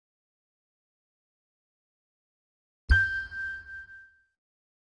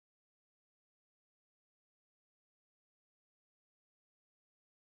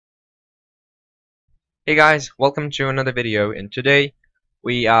Hey guys, welcome to another video, and today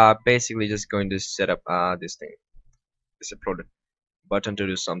we are basically just going to set up this thing, this upload button to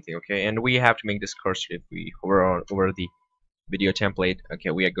do something, okay? And we have to make this cursor. If we hover over the video template, okay,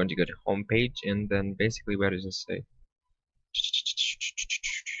 we are going to go to home page, and then basically where does it say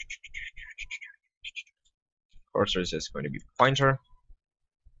cursor is just going to be pointer.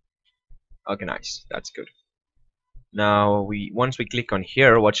 Okay, nice, that's good. Now once we click on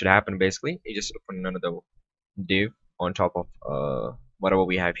here, what should happen basically? You just open another div on top of whatever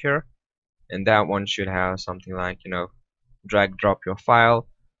we have here, and that one should have something like, drag drop your file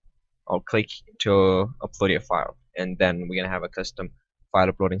or click to upload your file, and then we're gonna have a custom file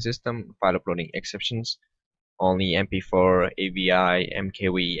uploading system, file uploading exceptions, only MP4, AVI,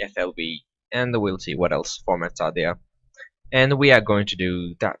 MKV, FLV, and we'll see what else formats are there. And we are going to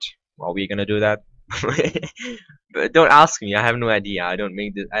do that. Well, we're gonna do that. But don't ask me, I have no idea. I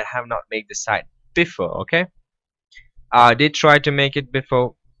have not made the site before, okay? I did try to make it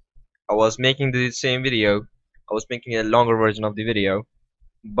before. I was making the same video. I was making a longer version of the video,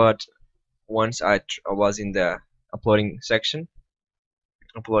 but once I was in the uploading section,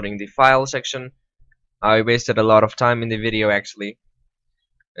 uploading the file section, I wasted a lot of time in the video actually,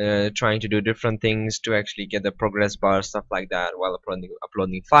 trying to do different things to actually get the progress bar, stuff like that, while uploading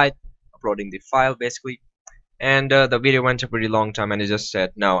the file basically. And the video went a pretty long time, and I just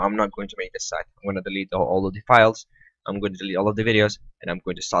said, no, I'm not going to make this site. I'm going to delete all of the files. I'm going to delete all of the videos, and I'm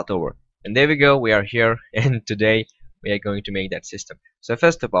going to start over. And there we go. We are here, and today we are going to make that system. So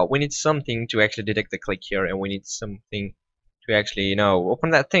first of all, we need something to actually detect the click here, and we need something to actually, open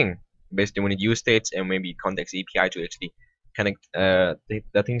that thing. Basically, we need use states and maybe context API to actually connect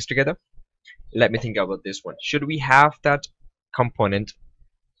the things together. Let me think about this one. Should we have that component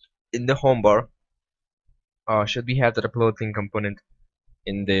in the home bar? Should we have that upload thing component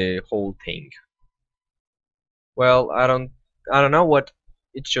in the whole thing? Well, I don't know what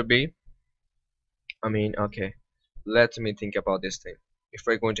it should be. I mean, okay, let me think about this thing. If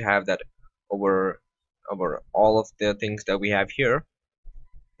we're going to have that over all of the things that we have here,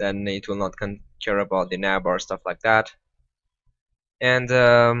 then it will not care about the nav or stuff like that.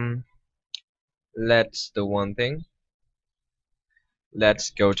 And let's do one thing.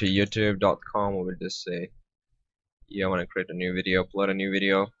 Let's go to youtube.com. We'll just say, yeah, I want to create a new video, upload a new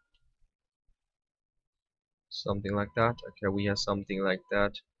video, something like that. Okay, we have something like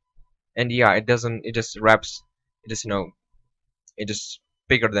that. And yeah, it just wraps, it just it is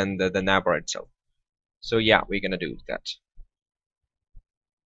bigger than the navbar itself. So yeah, we're gonna do that.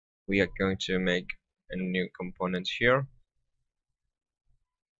 We are going to make a new component here.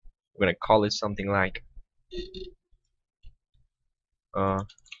 We're gonna call it something like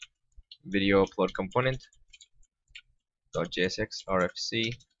video upload component .jsx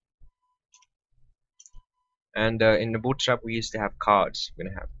rfc. And in the bootstrap we used to have cards. We're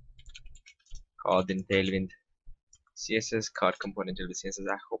gonna have card in tailwind css card component tailwind css.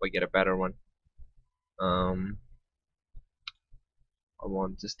 I hope I get a better one. I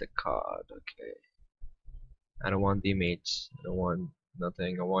want just a card. Okay, I don't want the image, I don't want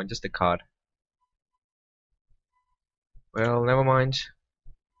nothing, I want just a card. Well, never mind.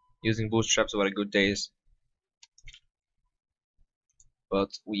 Using bootstraps were good days, but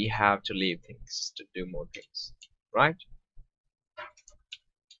we have to leave things to do more things, right?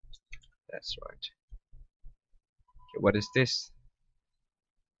 That's right. Okay, what is this?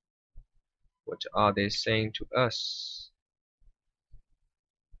 What are they saying to us?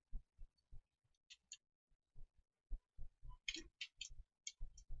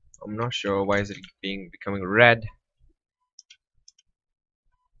 I'm not sure. Why is it becoming red?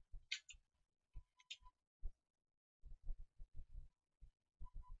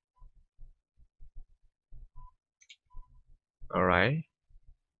 Alright,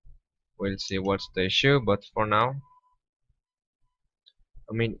 we'll see what's the issue, but for now,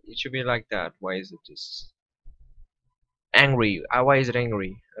 I mean, it should be like that. Why is it just angry? Why is it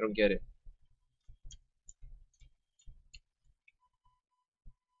angry? I don't get it.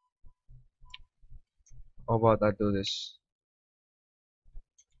 How about I do this?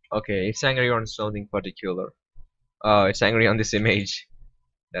 Okay, it's angry on something particular. Oh, it's angry on this image.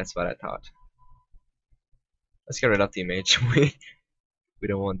 That's what I thought. Let's get rid of the image. We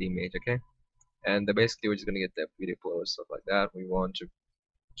don't want the image, okay? And basically we're just gonna get the video flow, stuff like that. We want to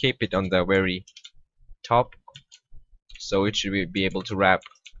keep it on the very top, so it should be able to wrap.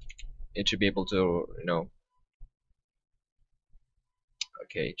 It should be able to,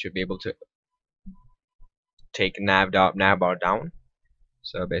 okay, it should be able to take navbar down.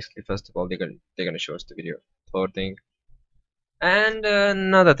 So basically, first of all, they're gonna show us the video upload thing, And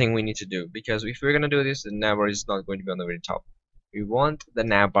another thing we need to do, because if we're gonna do this, the navbar is not going to be on the very top. We want the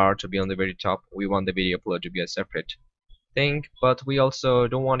navbar to be on the very top. We want the video upload to be a separate thing, but we also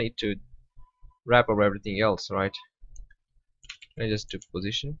don't want it to wrap over everything else, right? Can I just do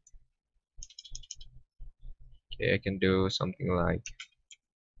position? Okay, I can do something like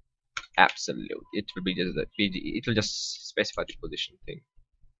absolute. It will be just it will just specify the position thing.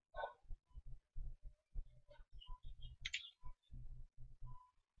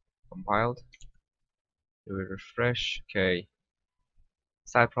 Compiled. Do a refresh. Okay.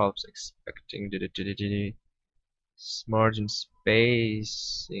 Side props expecting margin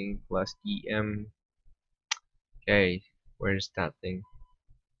spacing plus EM. Okay, where is that thing?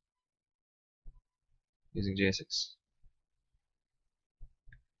 Using JSX.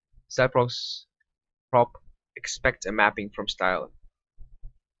 Side props prop expect a mapping from style. What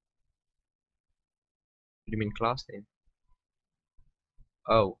do you mean class name?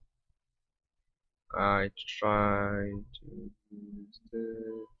 Oh, I tried to use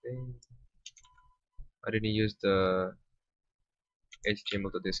the thing. I didn't use the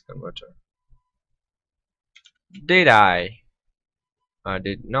HTML to this converter. Did I? I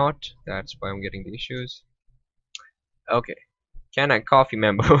did not. That's why I'm getting the issues. Okay. Can I copy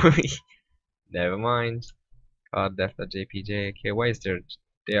memory? Never mind. God, that's the JPJ. Okay, why is there?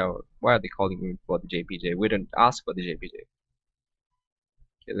 Why are they calling me for the JPJ? We didn't ask for the JPJ.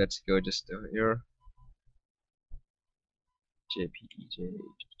 Okay, let's go just here. JPJ.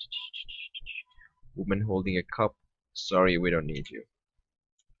 Woman holding a cup. Sorry, we don't need you.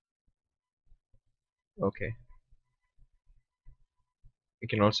 Okay. We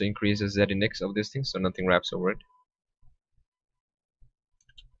can also increase the Z index of this thing so nothing wraps over it.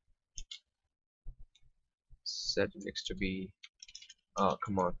 Z index to be. Oh,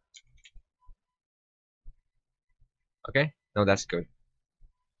 come on. Okay, now that's good.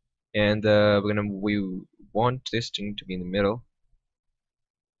 And we want this thing to be in the middle.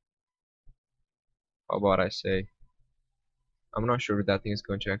 How about I say? I'm not sure if that thing is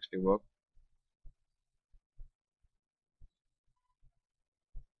going to actually work.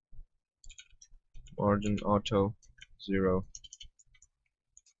 Margin auto 0.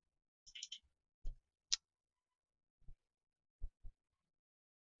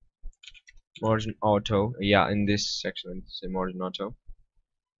 Margin auto, yeah, in this section let's say margin auto.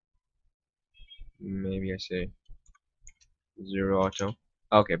 Maybe I say 0 auto.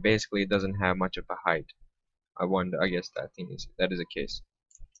 Okay, basically it doesn't have much of a height. I guess that is the case.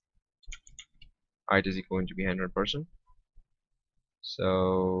 Height is going to be 100%.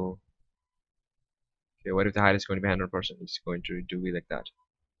 So okay, what if the height is going to be 100%? It's going to do it like that.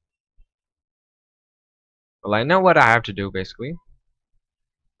 Well, I know what I have to do basically.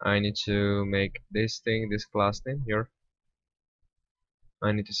 I need to make this thing, this class name here.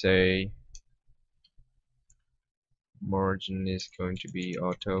 I need to say margin is going to be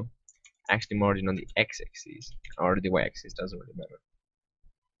auto. Actually, margin on the x-axis or the y-axis doesn't really matter.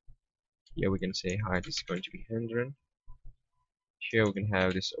 Here we can say height is going to be 100. Here we can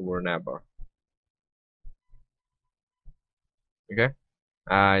have this over navbar. Okay,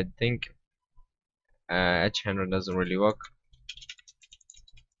 I think h100 doesn't really work.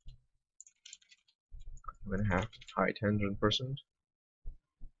 I'm gonna have height 100%.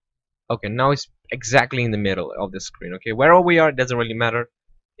 Okay, now it's exactly in the middle of the screen. Okay, wherever we are, it doesn't really matter.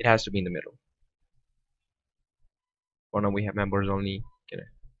 It has to be in the middle. For now, we have members only. Can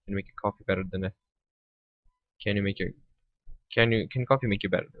you make a copy better than a? Can you make your? Can copy make you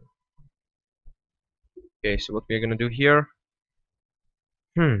better than? Okay, so what we're gonna do here?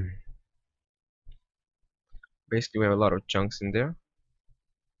 Basically, we have a lot of chunks in there.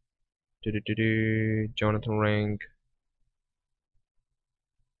 Jonathan rank.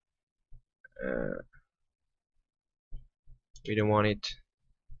 Uh, we don't want it.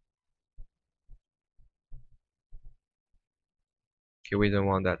 Okay, we don't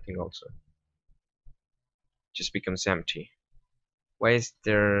want that thing also. Just becomes empty. Why is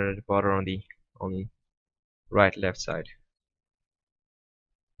there the border on the right left side?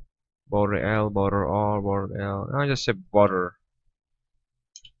 Border L, border R, border L. I just said border.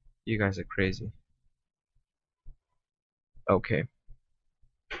 You guys are crazy. Okay.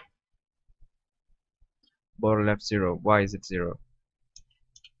 Border left 0. Why is it 0?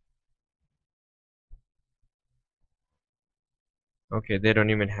 Okay, they don't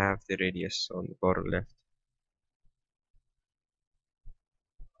even have the radius on the border left.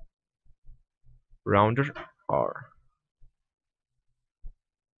 Rounder R.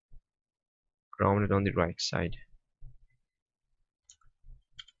 Grounded on the right side.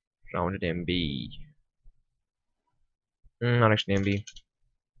 Rounded MB. Not actually MB.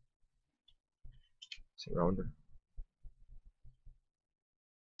 It's a rounder.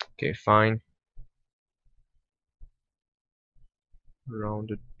 Okay, fine.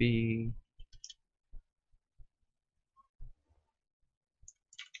 Rounded B.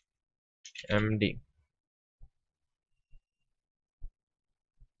 MD.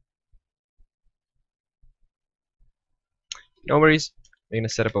 No worries. We're gonna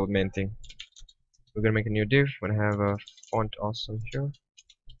set up our main thing. We're gonna make a new div. We're gonna have a font awesome here.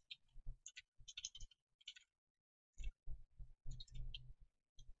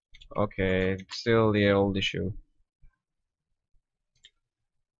 Okay, still the old issue.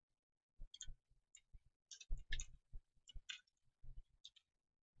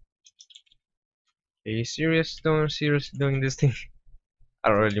 Are you serious? Seriously doing this thing? I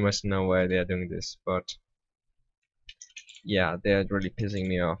don't really must know why they are doing this, but yeah, they're really pissing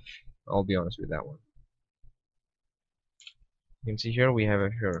me off. I'll be honest with that one. You can see here we have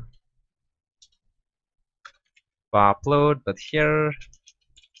it here. Upload, but here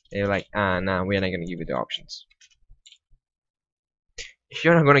they're like, nah, we're not gonna give you the options. If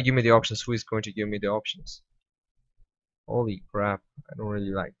you're not gonna give me the options, who is going to give me the options? Holy crap, I don't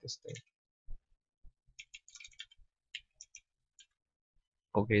really like this thing.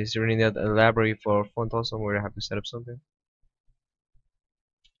 Okay, is there any other library for font also where I have to set up something?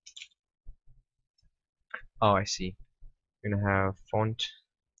 Oh, I see. We're gonna have font.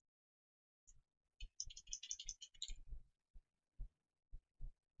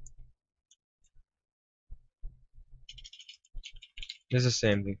 This is the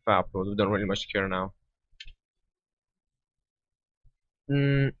same thing for upload. We don't really much care now.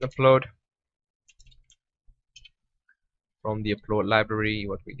 Upload. From the upload library,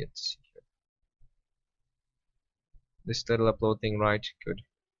 what we get to see here. This little upload thing, right? Good.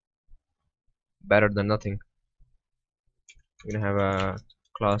 Better than nothing. We're gonna have a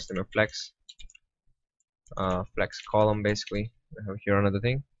class name of flex. Flex column basically. We have here another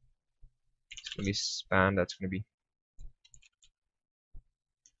thing. It's gonna be span. That's gonna be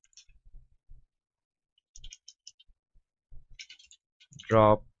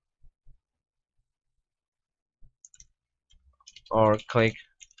drop or click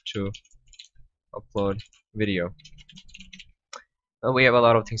to upload video. Well, we have a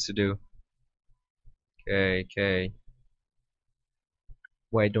lot of things to do. Okay.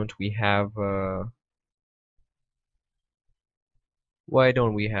 Why don't we have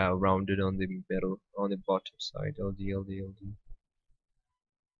rounded on the middle, on the bottom side? LD.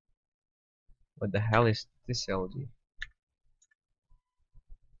 What the hell is this LD?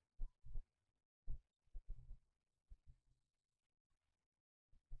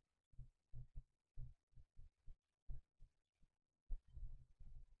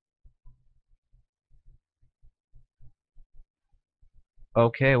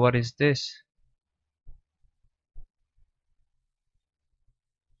 Okay, what is this?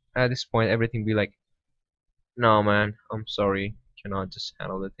 At this point, everything be like, no man, I'm sorry, cannot just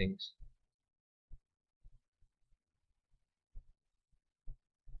handle the things.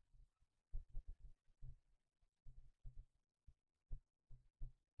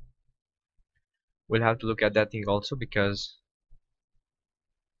 We'll have to look at that thing also because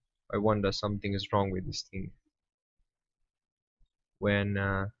I wonder something is wrong with this thing. When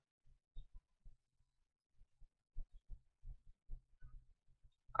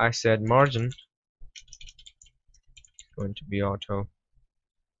I said margin, it's going to be auto.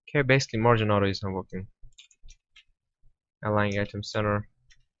 Okay, basically margin auto is not working. Align item center,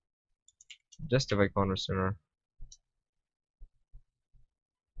 justify corner center.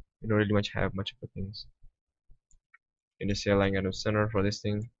 We don't really have much of the things. You just say align item center for this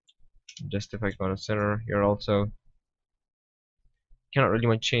thing. Justify corner center here also. Cannot really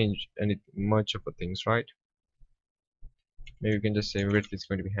much change any much of the things, right? Maybe we can just say width is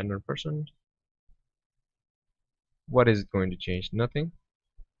going to be 100%. What is it going to change? Nothing.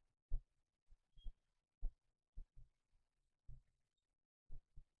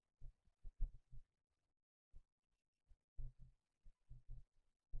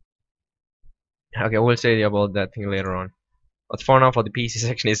 Okay, we'll say about that thing later on. But for now, for the PC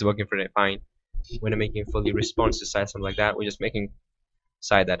section, is working pretty fine. When I'm making fully responsive site, something like that, we're just making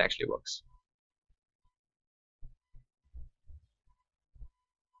site that actually works.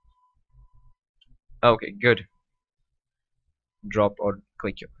 Okay, good. Drop or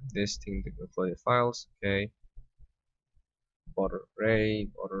click this thing to upload the files. Okay. Border array.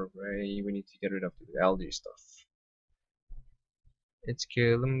 We need to get rid of the LD stuff. It's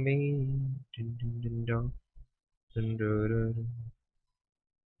killing me. Dun, dun, dun, dun. Dun, dun, dun.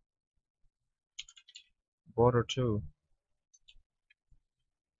 Border 2.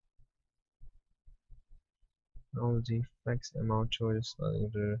 LG flex amount choice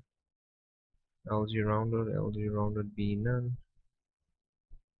the LG rounded be none.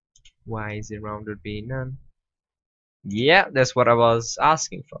 Why is it rounded be none? Yeah, that's what I was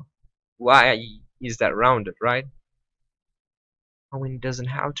asking for. Why is that rounded, right? I mean, it doesn't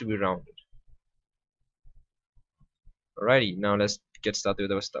have to be rounded. Alrighty, now let's get started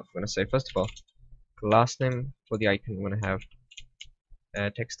with our stuff. I'm gonna say first of all, class name for the icon. I'm gonna have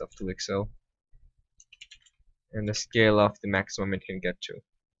text of 2xl and the scale of the maximum it can get to.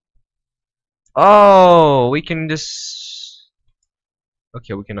 Oh, we can just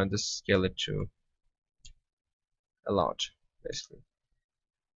okay, we cannot just scale it to a lot, basically.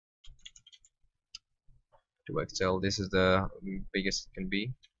 2xl. This is the biggest it can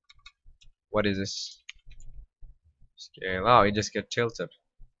be. What is this scale? Oh, it just get tilted.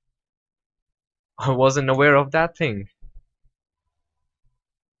 I wasn't aware of that thing.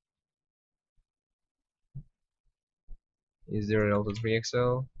 Is there also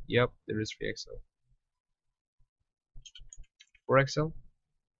 3xl? Yep, there is 3xl. 4xl?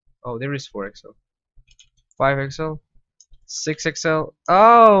 Oh, there is 4xl. 5xl? 6xl?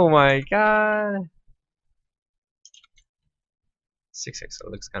 Oh my god! 6xl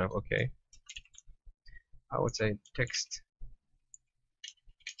looks kind of okay. I would say text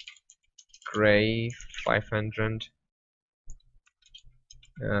gray 500,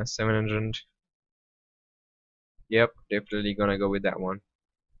 700. Yep, definitely gonna go with that one.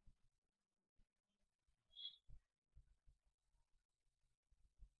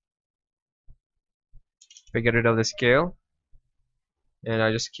 If I get rid of the scale and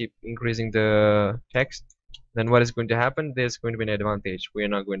I just keep increasing the text, then what is going to happen? There's going to be an advantage. We are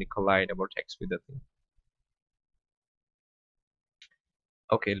not going to collide our text with the thing.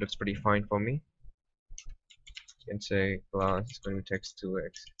 Okay, it looks pretty fine for me. You can say class is going to be text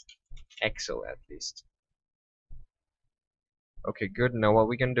 2x xl at least. Okay, good. Now what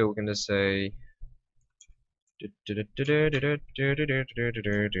we can do, we can just say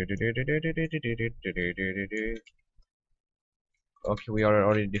okay, we are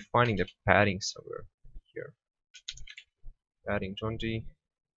already defining the padding somewhere here. Padding 20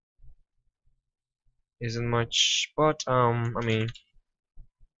 isn't much, but I mean,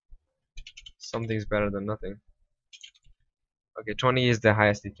 something's better than nothing. Okay, 20 is the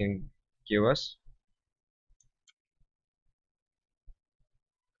highest it can give us.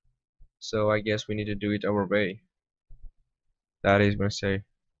 So I guess we need to do it our way. That is going to say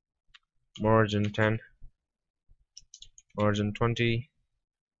margin 10, margin 20.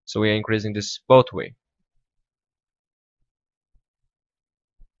 So we are increasing this both way.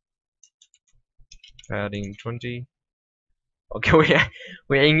 Padding 20. Okay,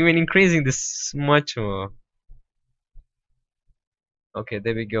 we are even increasing this much more. Okay,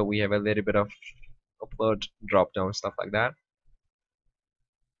 there we go. We have a little bit of upload, drop down, stuff like that.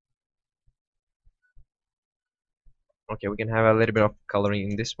 Okay, we can have a little bit of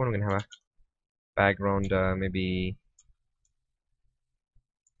coloring in this one. We can have a background, maybe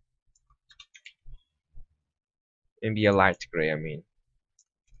a light gray. I mean,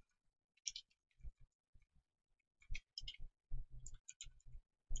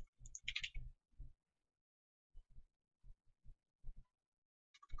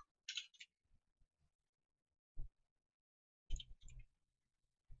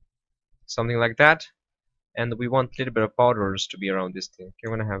 something like that. And we want a little bit of borders to be around this thing. Okay,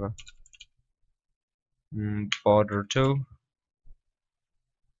 we're gonna have a border 2.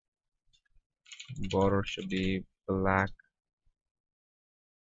 Border should be black.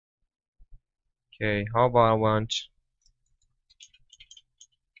 Okay, how about I want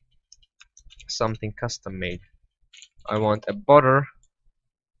something custom made. I want a border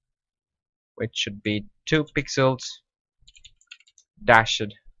which should be 2 pixels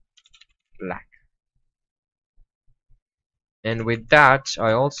dashed black. And with that,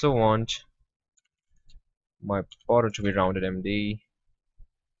 I also want my border to be rounded MD.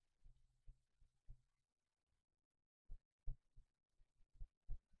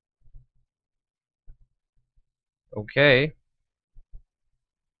 Okay.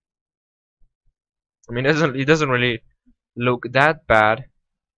 I mean, it doesn't really look that bad,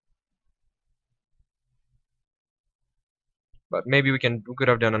 but maybe we could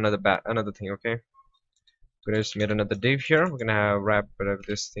have done another thing. Okay, we're gonna just made another div here. We're gonna have wrap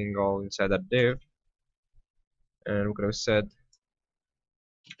this thing all inside that div, and we're gonna set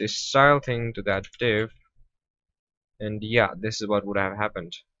this style thing to that div, and yeah, this is what would have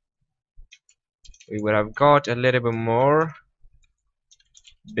happened. We would have got a little bit more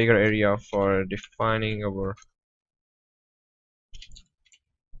bigger area for defining our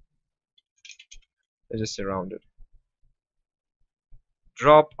let's just say rounded.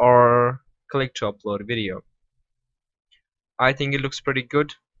 Drop or click to upload video. I think it looks pretty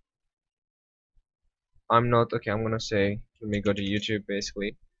good. I'm not okay. I'm gonna say let me go to YouTube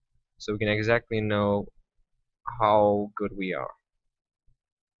basically, so we can exactly know how good we are.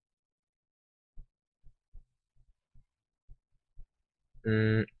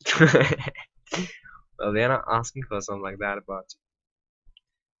 Mm. Well, they're not asking for something like that, but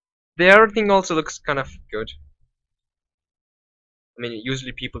the other thing also looks kind of good. I mean,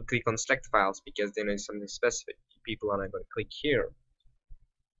 usually people click on select files because they know something specific. People are not going to click here,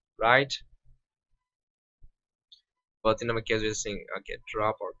 right? But in our case, we're saying, okay,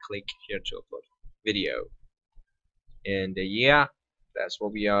 drop or click here to upload video. And yeah, that's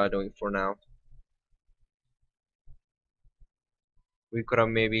what we are doing for now. We could have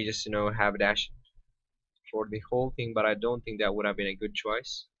maybe just, have dash for the whole thing, but I don't think that would have been a good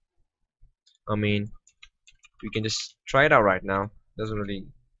choice. I mean, we can just try it out right now. Doesn't really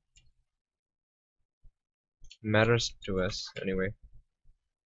matters to us anyway.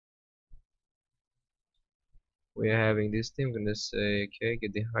 We're having this thing. We're gonna say, okay,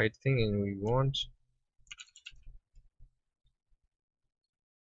 get the height thing, and we want.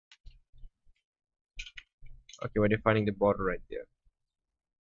 Okay, we're defining the border right there.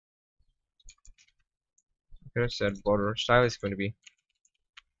 Okay, set border style is going to be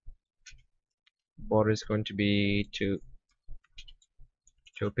border is going to be 2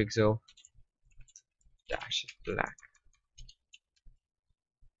 pixel dash black.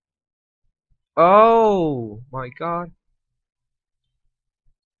 Oh my god,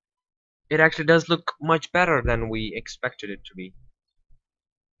 it actually does look much better than we expected it to be.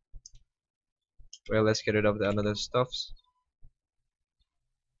 Well, let's get rid of the another stuffs.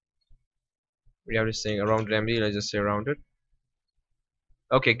 We have this thing around MD. Let's just say around it.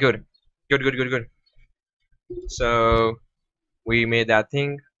 Okay, good. Good. So we made that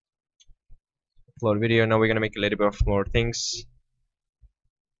thing. Upload video. Now we're gonna make a little bit of more things.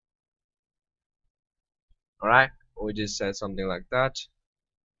 Alright, we just said something like that.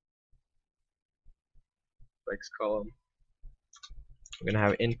 Text column. We're gonna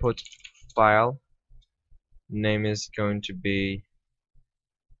have input file. Name is going to be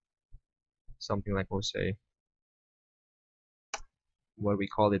something like, we'll say, what do we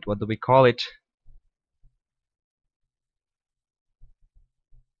call it? What do we call it?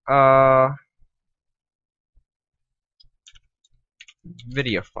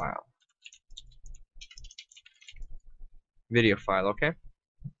 Video file. Video file, okay?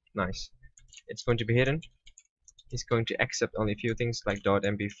 Nice. It's going to be hidden. It's going to accept only a few things like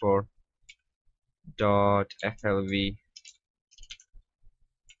 .mp4, .flv,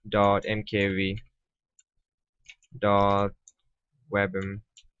 .mkv, .webm,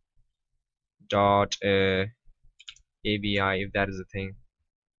 .avi, if that is a thing.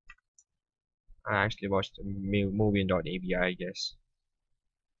 I actually watched a movie in .avi, I guess.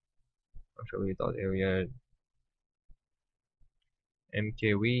 Actually, .avi,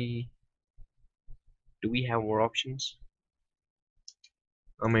 mkv. Do we have more options?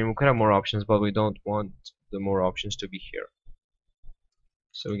 I mean, we could have more options, but we don't want the more options to be here.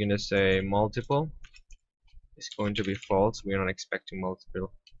 So we're gonna say multiple is going to be false. We're not expecting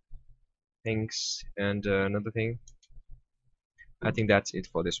multiple things. And another thing, I think that's it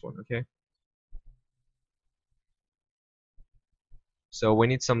for this one. Okay. So we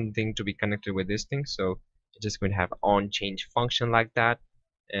need something to be connected with this thing. So it's just going to have on change function like that.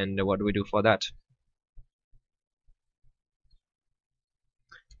 And what do we do for that?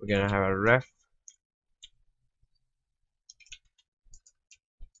 We're gonna have a ref.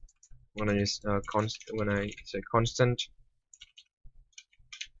 I'm gonna use constant. When I say constant,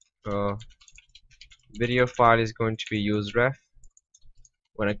 video file is going to be use ref.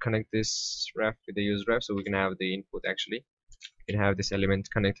 When I connect this ref with the use ref, so we can have the input actually. We can have this element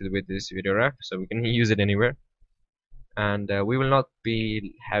connected with this video ref, so we can use it anywhere. And we will not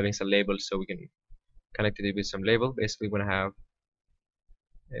be having some labels, so we can connect it with some label. Basically, we're gonna have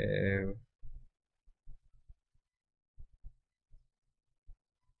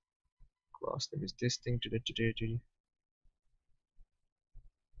class name is this thing.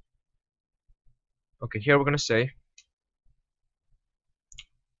 Okay, here we're gonna say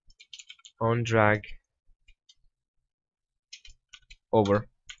on drag over.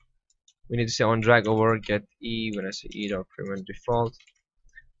 We need to say on drag over get e. When I say e dot prevent default.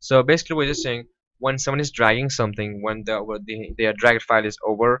 So basically, we're just saying when someone is dragging something, when their dragged file is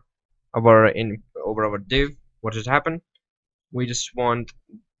over our div, what should happen? We just want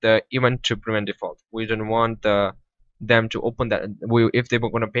the event to prevent default. We don't want them to open that. If they were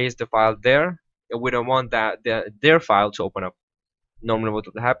going to paste the file there, we don't want their file to open up. Normally what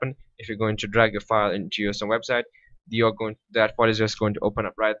will happen if you're going to drag your file into your some website, that file is just going to open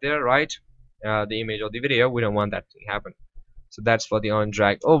up right there, right? The image or the video, we don't want that to happen. So that's for the on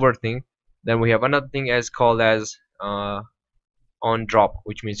drag over thing. Then we have another thing as called as on drop,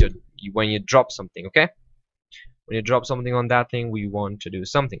 which means when you drop something, okay? When you drop something on that thing, we want to do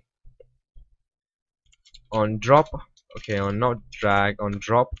something. On drop, okay, on not drag, on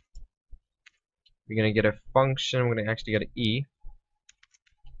drop, we're gonna get a function, we're gonna actually get an E,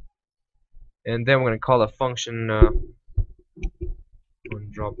 and then we're gonna call a function on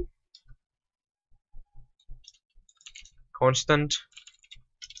drop constant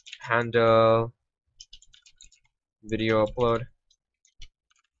handle video upload,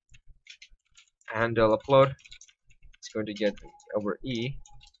 handle upload. It's going to get over E,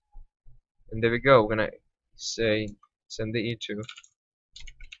 and there we go. We're gonna say send the E to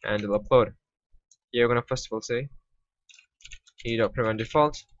handle upload. Here we're gonna first of all say e.prevent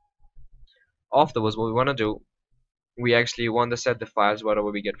default. Afterwards, what we want to do, we actually want to set the files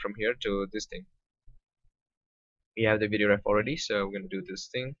whatever we get from here to this thing. We have the video ref already, so we're gonna do this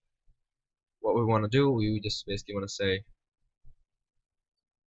thing. What we want to do, we just basically want to say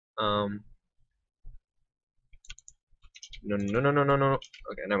no.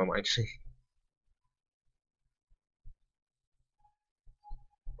 Okay, never mind.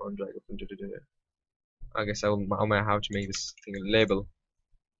 On drag open. I guess I might have to make this thing a label,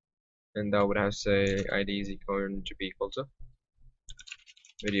 and that would have say ID is going to be equal to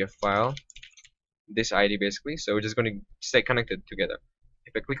video file, this ID basically. So we're just going to stay connected together.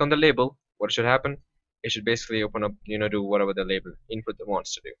 If I click on the label, what should happen? It should basically open up, do whatever the label input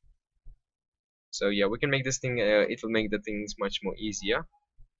wants to do. So yeah, we can make this thing, it will make the things much more easier.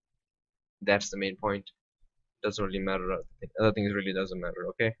 That's the main point. Doesn't really matter, other things really doesn't matter,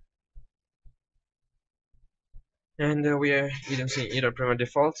 okay? And we don't see either prima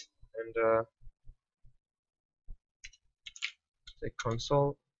default, and say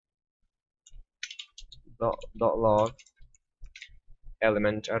console dot log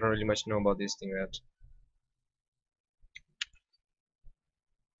element. I don't really much know about this thing yet.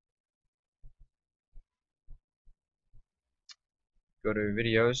 Go to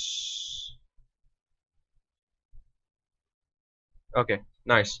videos. Okay,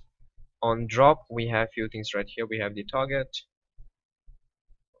 nice. On drop, we have few things right here. We have the target,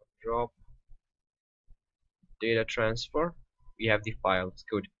 drop, data transfer. We have the files.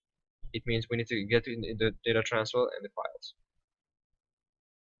 Good. It means we need to get in the data transfer and the files.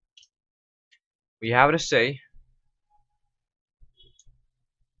 We have to say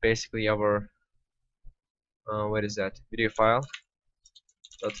basically our what is that, video file.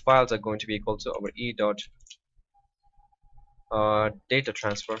 The files are going to be equal to our e dot data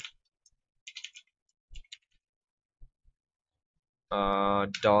transfer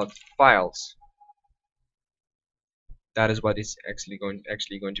dot files. That is what is actually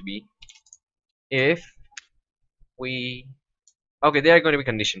going to be. If we there are going to be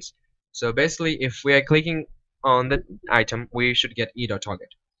conditions. So basically, if we are clicking on the item, we should get e dot target.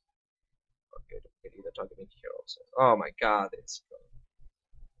 Okay, get e dot target in here also. Oh my God, it's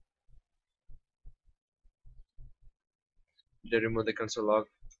they remove the console log.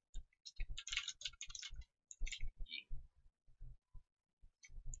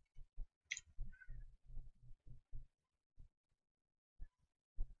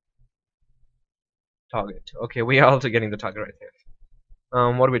 Target. Okay, we are also getting the target right here.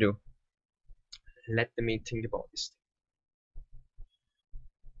 What do we do? Let me think about this.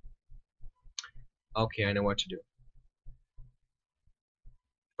 Okay, I know what to do.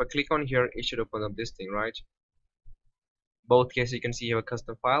 If I click on here, it should open up this thing, right? Both cases, you can see you have a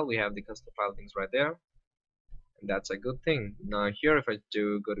custom file. We have the custom file things right there, and that's a good thing. Now here, if I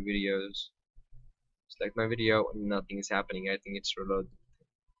do go to videos, select my video, nothing is happening. I think it's reloaded.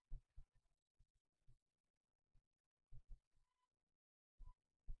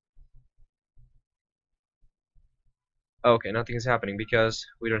 Okay, nothing is happening because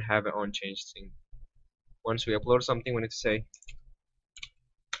we don't have an on change thing. Once we upload something, we need to say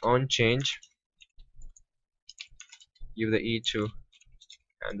on change, give the e to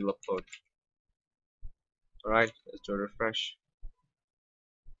handle upload. Alright, let's do a refresh.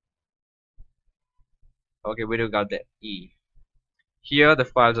 Okay, we do got the e. Here the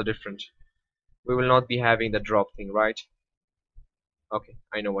files are different. We will not be having the drop thing, right? Okay,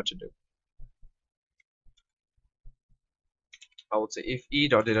 I know what to do. I would say if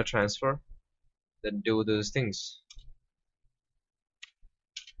e.data transfer, then do those things.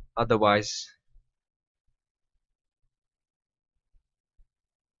 Otherwise,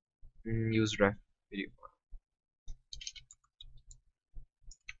 use ref video file.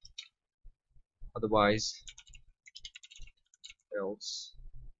 Otherwise else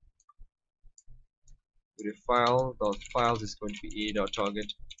video file dot files is going to be e dot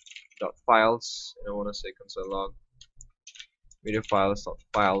target dot files, and I want to say console log video files dot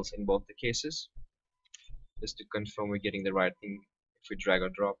files in both the cases, just to confirm we're getting the right thing. If we drag or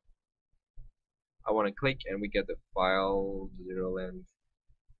drop, I want to click and we get the file 0 length.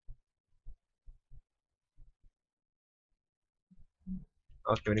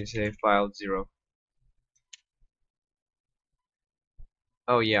 Okay, we need to say file 0.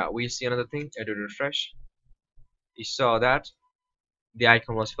 Oh yeah, we see another thing. I do refresh. You saw that the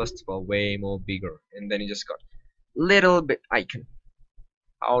icon was first of all way more bigger, and then it just got little bit icon.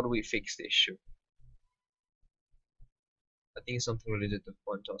 How do we fix the issue? I think it's something related to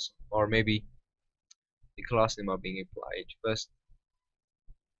font also, or maybe the class name are being applied first.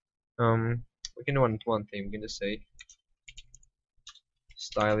 We can do one thing. We can just say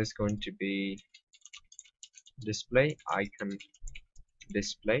style is going to be display icon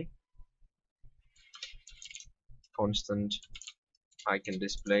display constant icon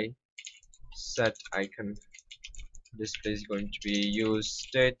display set icon display is going to be use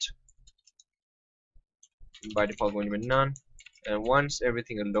state, by default going to be none, and once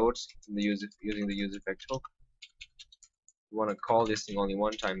everything loads in the using the use effect hook, we want to call this thing only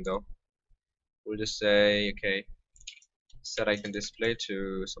one time though. We'll just say okay, set icon display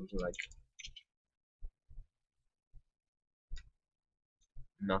to something like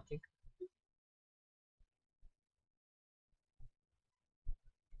nothing.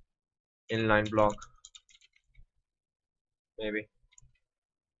 Inline block maybe.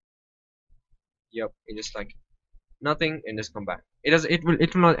 Yep, it just like nothing and just come back. It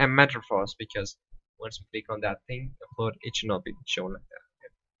will not matter for us because once we click on that thing upload, it should not be shown like that.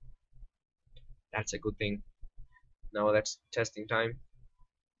 Okay. That's a good thing. Now that's testing time.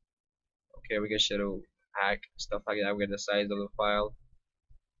 Okay, we get shadow hack stuff like that. We get the size of the file.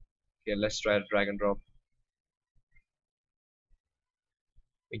 Okay, let's try to drag and drop.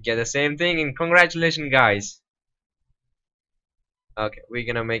 We get the same thing, and congratulations guys. Okay, we're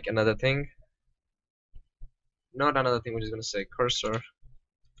gonna make another thing. Not another thing, we're just gonna say cursor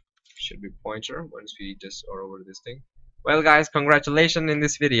should be pointer once we just are over this thing. Well guys, congratulations. In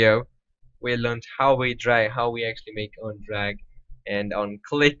this video we learned how we drag, how we actually make on drag and on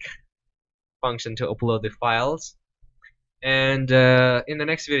click function to upload the files. And in the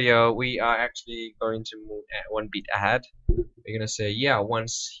next video we are actually going to move one beat ahead. We're gonna say yeah,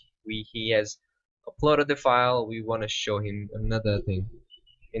 once he has uploaded the file, we want to show him another thing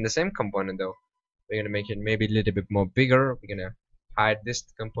in the same component though. We're gonna make it maybe a little bit more bigger. We're gonna hide this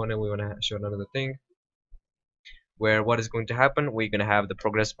component. We want to show another thing where what is going to happen, we're gonna have the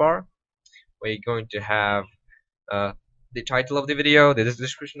progress bar, we're going to have the title of the video, the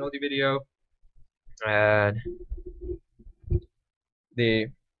description of the video, and the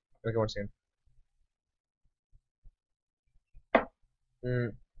okay, one second.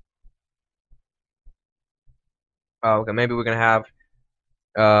 Oh, okay, maybe we're gonna have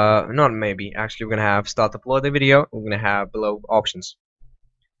not maybe, actually we're gonna have start upload the video. We're gonna have below options.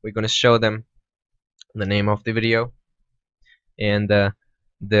 We're gonna show them the name of the video and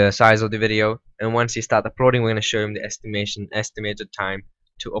the size of the video, and once you start uploading, we're gonna show him the estimated time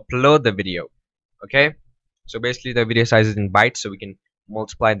to upload the video. Okay, so basically the video size is in bytes, so we can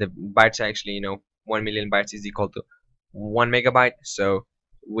multiply the bytes. Actually, 1 million bytes is equal to 1 megabyte, so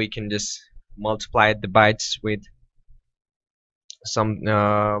we can just multiply the bytes with some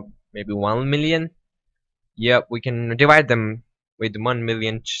maybe 1 million. Yep, we can divide them with 1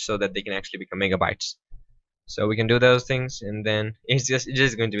 million so that they can actually become megabytes. So we can do those things, and then it's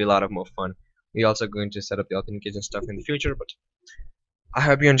just going to be a lot of more fun. We're also going to set up the authentication stuff in the future, but I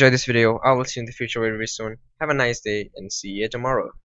hope you enjoyed this video. I will see you in the future very soon. Have a nice day and see you tomorrow.